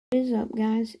What is up,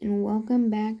 guys, and welcome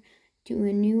back to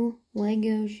a new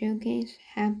Lego showcase.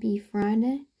 Happy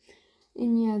Friday.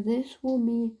 And yeah, this will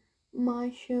be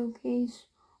my showcase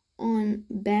on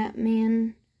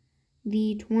Batman,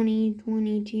 the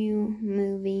 2022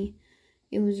 movie.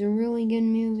 It was a really good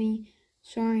movie.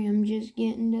 Sorry, I'm just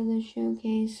getting to the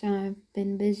showcase. I've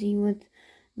been busy with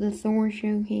the Thor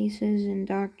showcases and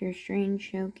Doctor Strange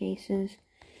showcases.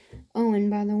 Oh, and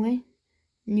by the way,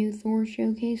 new Thor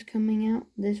showcase coming out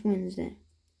this Wednesday.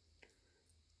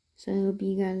 So I hope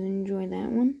you guys enjoy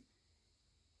that one.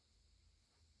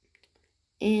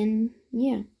 And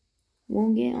yeah,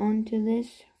 we'll get on to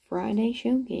this Friday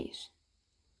showcase.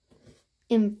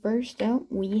 And first up,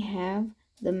 we have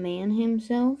the man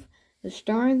himself, the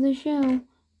star of the show,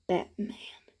 Batman.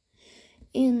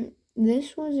 And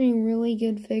this was a really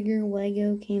good figure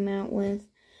Lego came out with.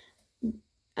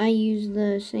 I used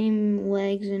the same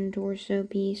legs and torso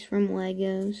piece from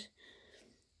Legos.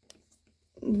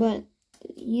 But,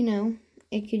 you know,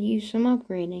 it could use some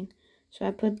upgrading. So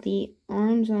I put the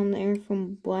arms on there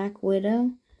from Black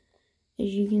Widow. As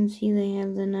you can see, they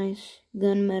have the nice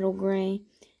gunmetal gray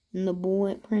and the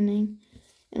bullet printing.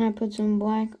 And I put some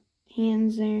black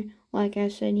hands there. Like I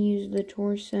said, use the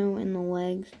torso and the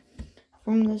legs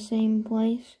from the same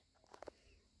place.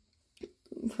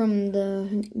 From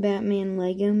the Batman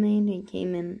Lego made, it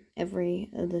came in every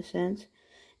of the sets.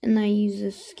 And I used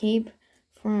this cape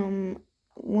from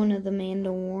one of the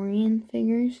Mandalorian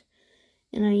figures.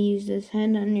 And I used this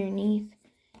head underneath,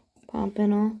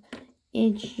 popping off.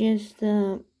 It's just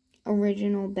the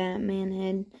original Batman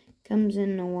head. Comes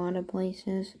in a lot of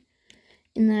places.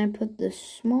 And then I put the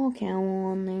small cowl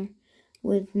on there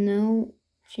with no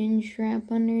chin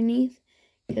strap underneath,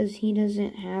 because he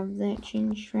doesn't have that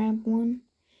chin strap one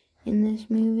in this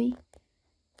movie.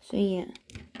 So yeah,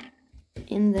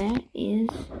 and that is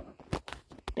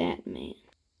Batman.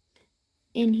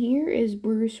 And here is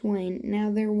Bruce Wayne.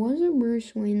 Now, there was a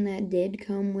Bruce Wayne that did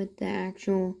come with the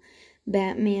actual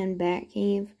Batman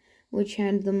Batcave, which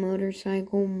had the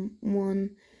motorcycle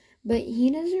one, but he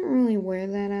doesn't really wear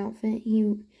that outfit.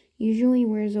 He usually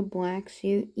wears a black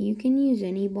suit. You can use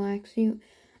any black suit.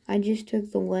 I just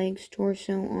took the legs,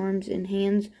 torso, arms, and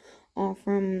hands off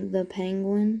from the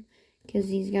Penguin, because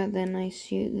he's got that nice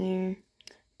suit there,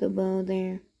 the bow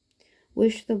there.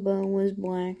 Wish the bow was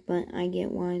black, but I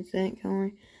get why it's that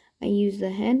color. I used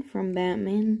the head from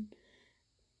Batman,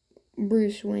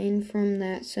 Bruce Wayne from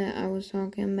that set I was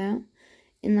talking about.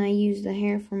 And I used the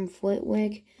hair from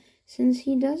Flitwick, since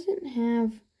he doesn't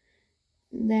have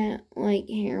that, like,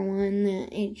 hairline that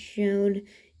it showed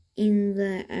in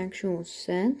the actual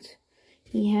set.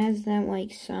 He has that,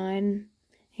 like, side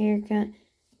haircut.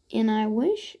 And I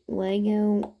wish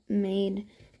Lego made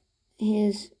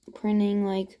his printing,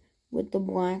 like, with the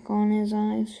black on his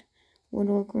eyes. Would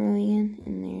look really good.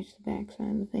 And there's the back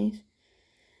side of the face.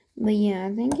 But yeah,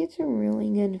 I think it's a really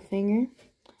good figure,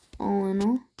 all in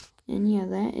all. And yeah,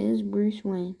 that is Bruce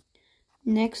Wayne.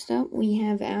 Next up, we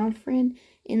have Alfred.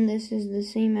 And this is the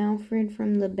same Alfred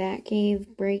from the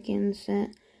Batcave break-in set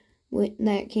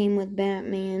that came with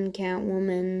Batman,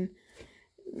 Catwoman,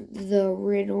 the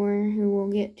Riddler, who we'll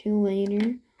get to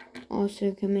later.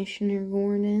 Also Commissioner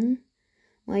Gordon.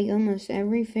 Like, almost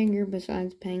every figure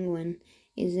besides Penguin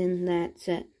is in that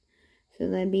set. So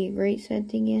that'd be a great set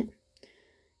to get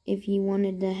if you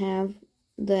wanted to have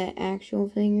the actual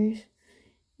figures.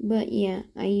 But yeah,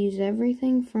 I use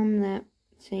everything from that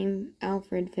same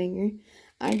Alfred figure.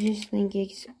 I just think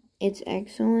it's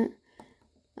excellent.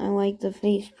 I like the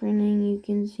face printing you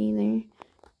can see there.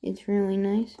 It's really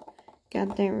nice.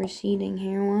 Got that receding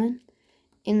hairline.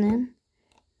 And then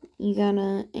you got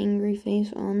an angry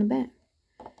face on the back.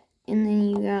 And then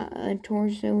you got a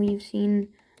torso we've seen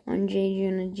on J.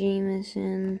 Jonah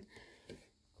Jameson.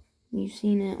 We've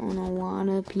seen it on a lot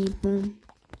of people.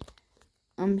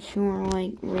 I'm sure,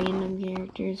 like, random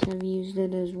characters have used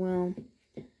it as well.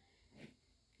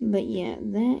 But yeah,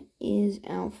 that is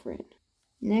Alfred.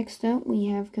 Next up, we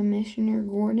have Commissioner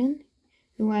Gordon,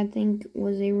 who I think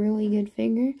was a really good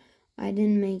figure. I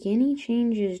didn't make any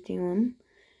changes to him.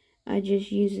 I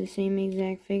just used the same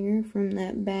exact figure from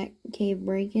that Batcave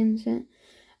break-in set.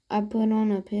 I put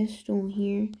on a pistol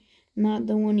here. Not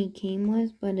the one he came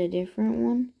with, but a different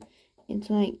one. It's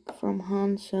like from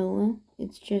Han Solo.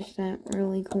 It's just that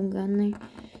really cool gun there.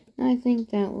 And I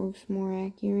think that looks more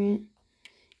accurate.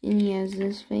 And he has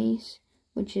this face,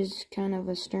 which is kind of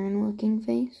a stern-looking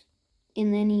face.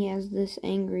 And then he has this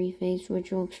angry face,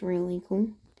 which looks really cool.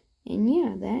 And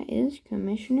yeah, that is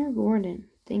Commissioner Gordon.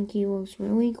 Think he looks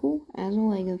really cool as a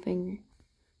Lego figure.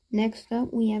 Next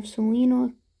up, we have Selena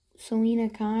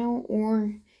Kyle,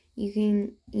 or you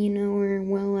can, her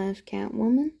well as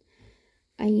Catwoman.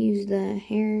 I used the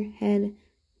hair, head,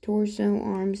 torso,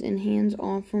 arms, and hands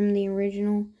all from the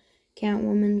original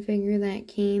Catwoman figure that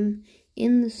came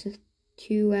in the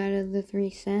 2 out of the 3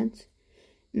 sets.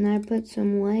 And I put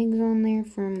some legs on there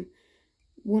from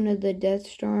one of the Death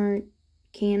Star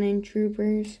cannon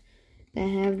troopers that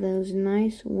have those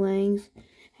nice legs,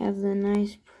 have the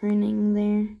nice printing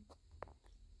there.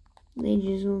 They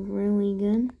just look really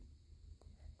good.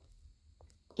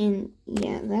 And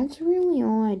yeah, that's really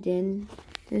all I did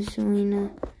to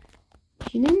Selena.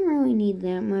 She didn't really need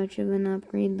that much of an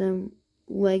upgrade. The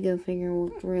Lego figure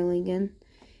looked really good.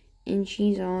 And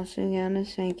she's also got a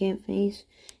second face.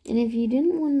 And if you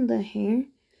didn't want the hair,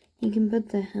 you can put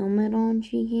the helmet on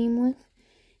she came with.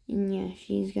 And yeah,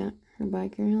 she's got her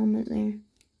biker helmet there.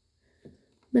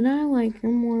 But I like her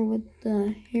more with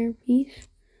the hairpiece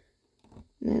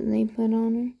that they put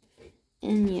on her.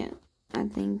 And yeah, I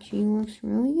think she looks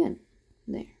really good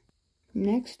there.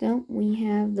 Next up, we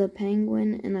have the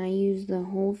Penguin, and I used the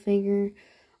whole figure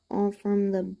all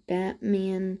from the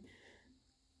Batman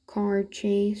car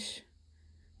chase.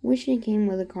 Wish it came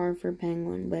with a car for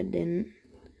Penguin, but didn't.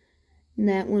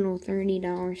 That little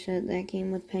 $30 set that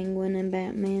came with Penguin and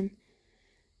Batman.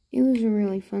 It was a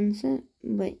really fun set,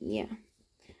 but yeah.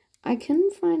 I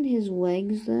couldn't find his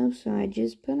legs though, so I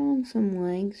just put on some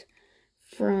legs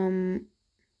from,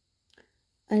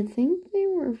 I think they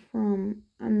were from,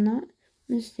 I'm not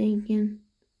mistaken,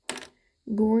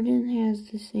 Gordon has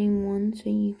the same one, so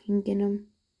you can get them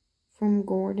from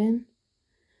Gordon.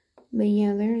 But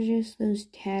yeah, there's just those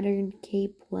tattered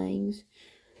cape legs.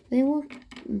 They look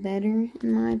better,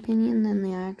 in my opinion, than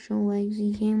the actual legs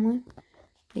he came with.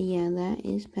 But yeah, that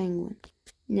is Penguin.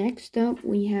 Next up,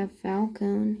 we have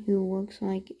Falcone, who looks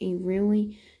like a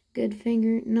really good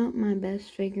figure. Not my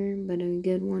best figure, but a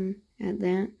good one at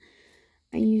that.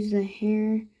 I used the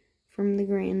hair from the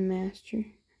Grandmaster.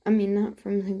 I mean, not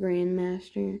from the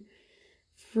Grandmaster.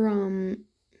 From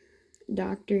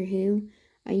Doctor Who.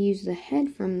 I used the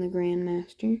head from the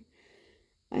Grandmaster.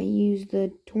 I used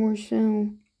the torso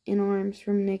and arms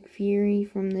from Nick Fury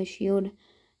from the S.H.I.E.L.D.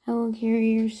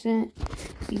 Helicarrier set.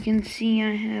 You can see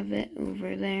I have it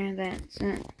over there, that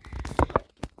set.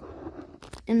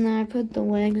 And then I put the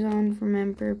legs on from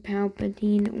Emperor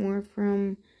Palpatine or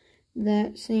from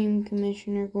that same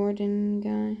Commissioner Gordon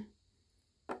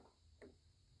guy.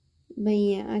 But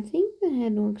yeah, I think the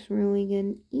head looks really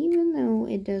good. Even though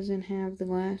it doesn't have the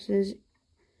glasses,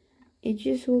 it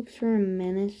just looks for a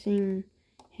menacing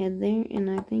head there. And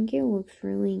I think it looks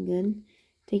really good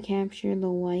to capture the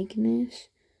likeness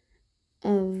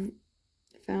of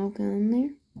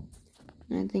Falcone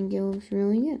there. I think it looks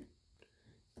really good.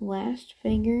 Last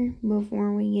figure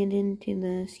before we get into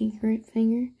the secret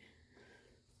figure,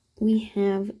 we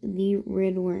have the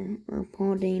Riddler, or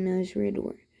Paul Dano's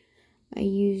Riddler. I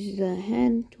used the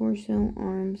head, torso,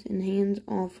 arms, and hands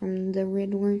all from the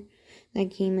Riddler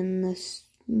that came in the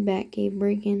Batcave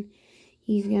break-in.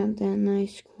 He's got that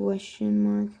nice question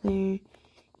mark there.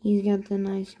 He's got the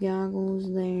nice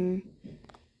goggles there.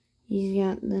 He's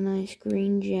got the nice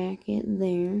green jacket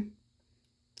there.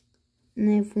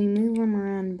 And if we move him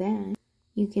around back,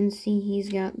 you can see he's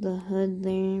got the hood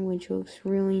there, which looks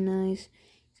really nice.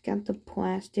 He's got the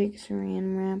plastic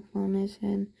saran wrap on his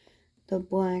head, the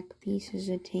black pieces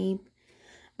of tape.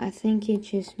 I think it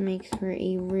just makes for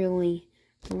a really,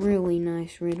 really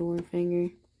nice Riddler figure.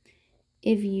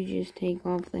 If you just take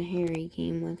off the hair he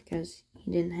came with, because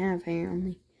he didn't have hair on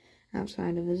the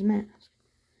outside of his mask.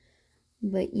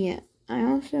 But yeah, I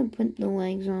also put the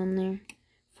legs on there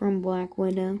from Black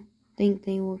Widow. Think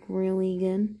they look really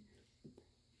good.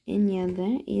 And yeah,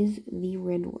 that is the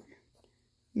Riddler.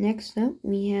 Next up,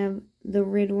 we have the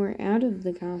Riddler out of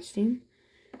the costume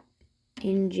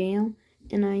in jail.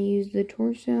 And I used the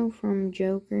torso from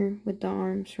Joker with the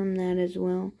arms from that as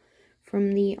well.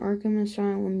 From the Arkham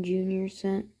Asylum Jr.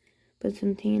 set. Put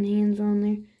some tan hands on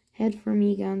there. Head from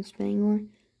Egon Spengler.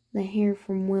 The hair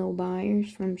from Will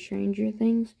Byers from Stranger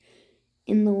Things.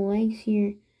 And the legs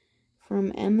here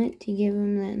from Emmett to give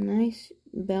him that nice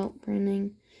belt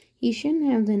printing. He shouldn't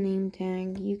have the name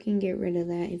tag. You can get rid of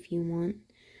that if you want.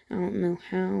 I don't know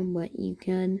how, but you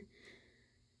could.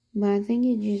 But I think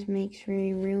it just makes for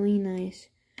a really nice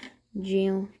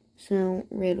jail cell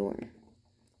Riddler.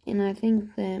 And I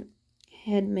think that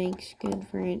head makes good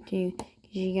for it too,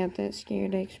 because you got that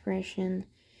scared expression.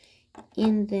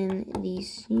 And then the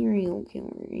serial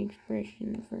killer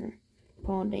expression for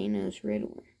Paul Dano's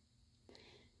Riddler.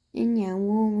 And yeah,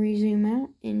 we'll resume out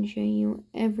and show you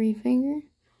every figure.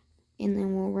 And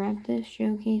then we'll wrap this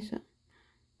showcase up.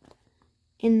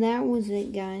 And that was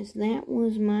it, guys. That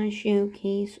was my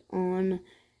showcase on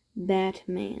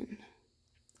Batman.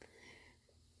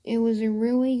 It was a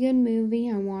really good movie.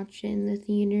 I watched it in the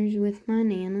theaters with my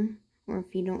Nana. Or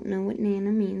if you don't know what Nana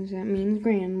means, that means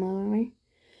grandmother.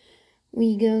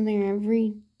 We go there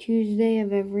every Tuesday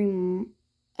of every month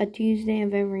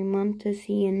to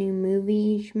see a new movie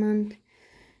each month.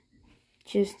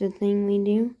 Just a thing we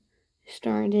do.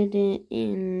 Started it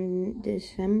in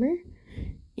December.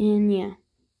 And yeah,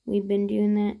 we've been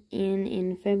doing that. And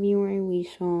in February, we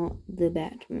saw the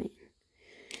Batman.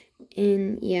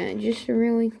 And yeah, just a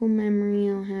really cool memory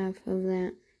I'll have of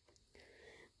that.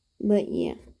 But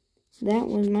yeah, that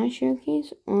was my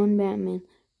showcase on Batman.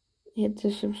 Hit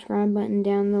the subscribe button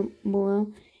down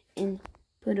below and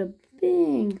put a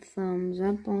big thumbs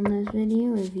up on this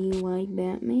video if you like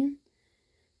Batman.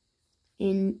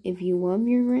 And if you love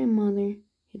your grandmother,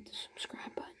 hit the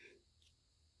subscribe button.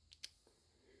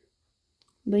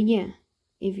 But yeah,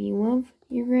 if you love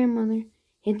your grandmother,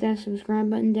 hit that subscribe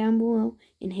button down below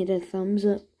and hit a thumbs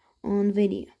up on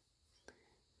video.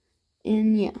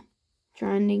 And yeah,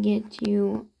 trying to get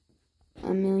to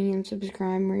 1 million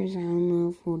subscribers. I don't know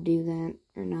if we'll do that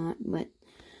or not, but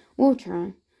we'll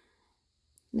try.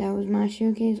 That was my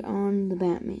showcase on the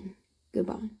Batman.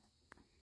 Goodbye.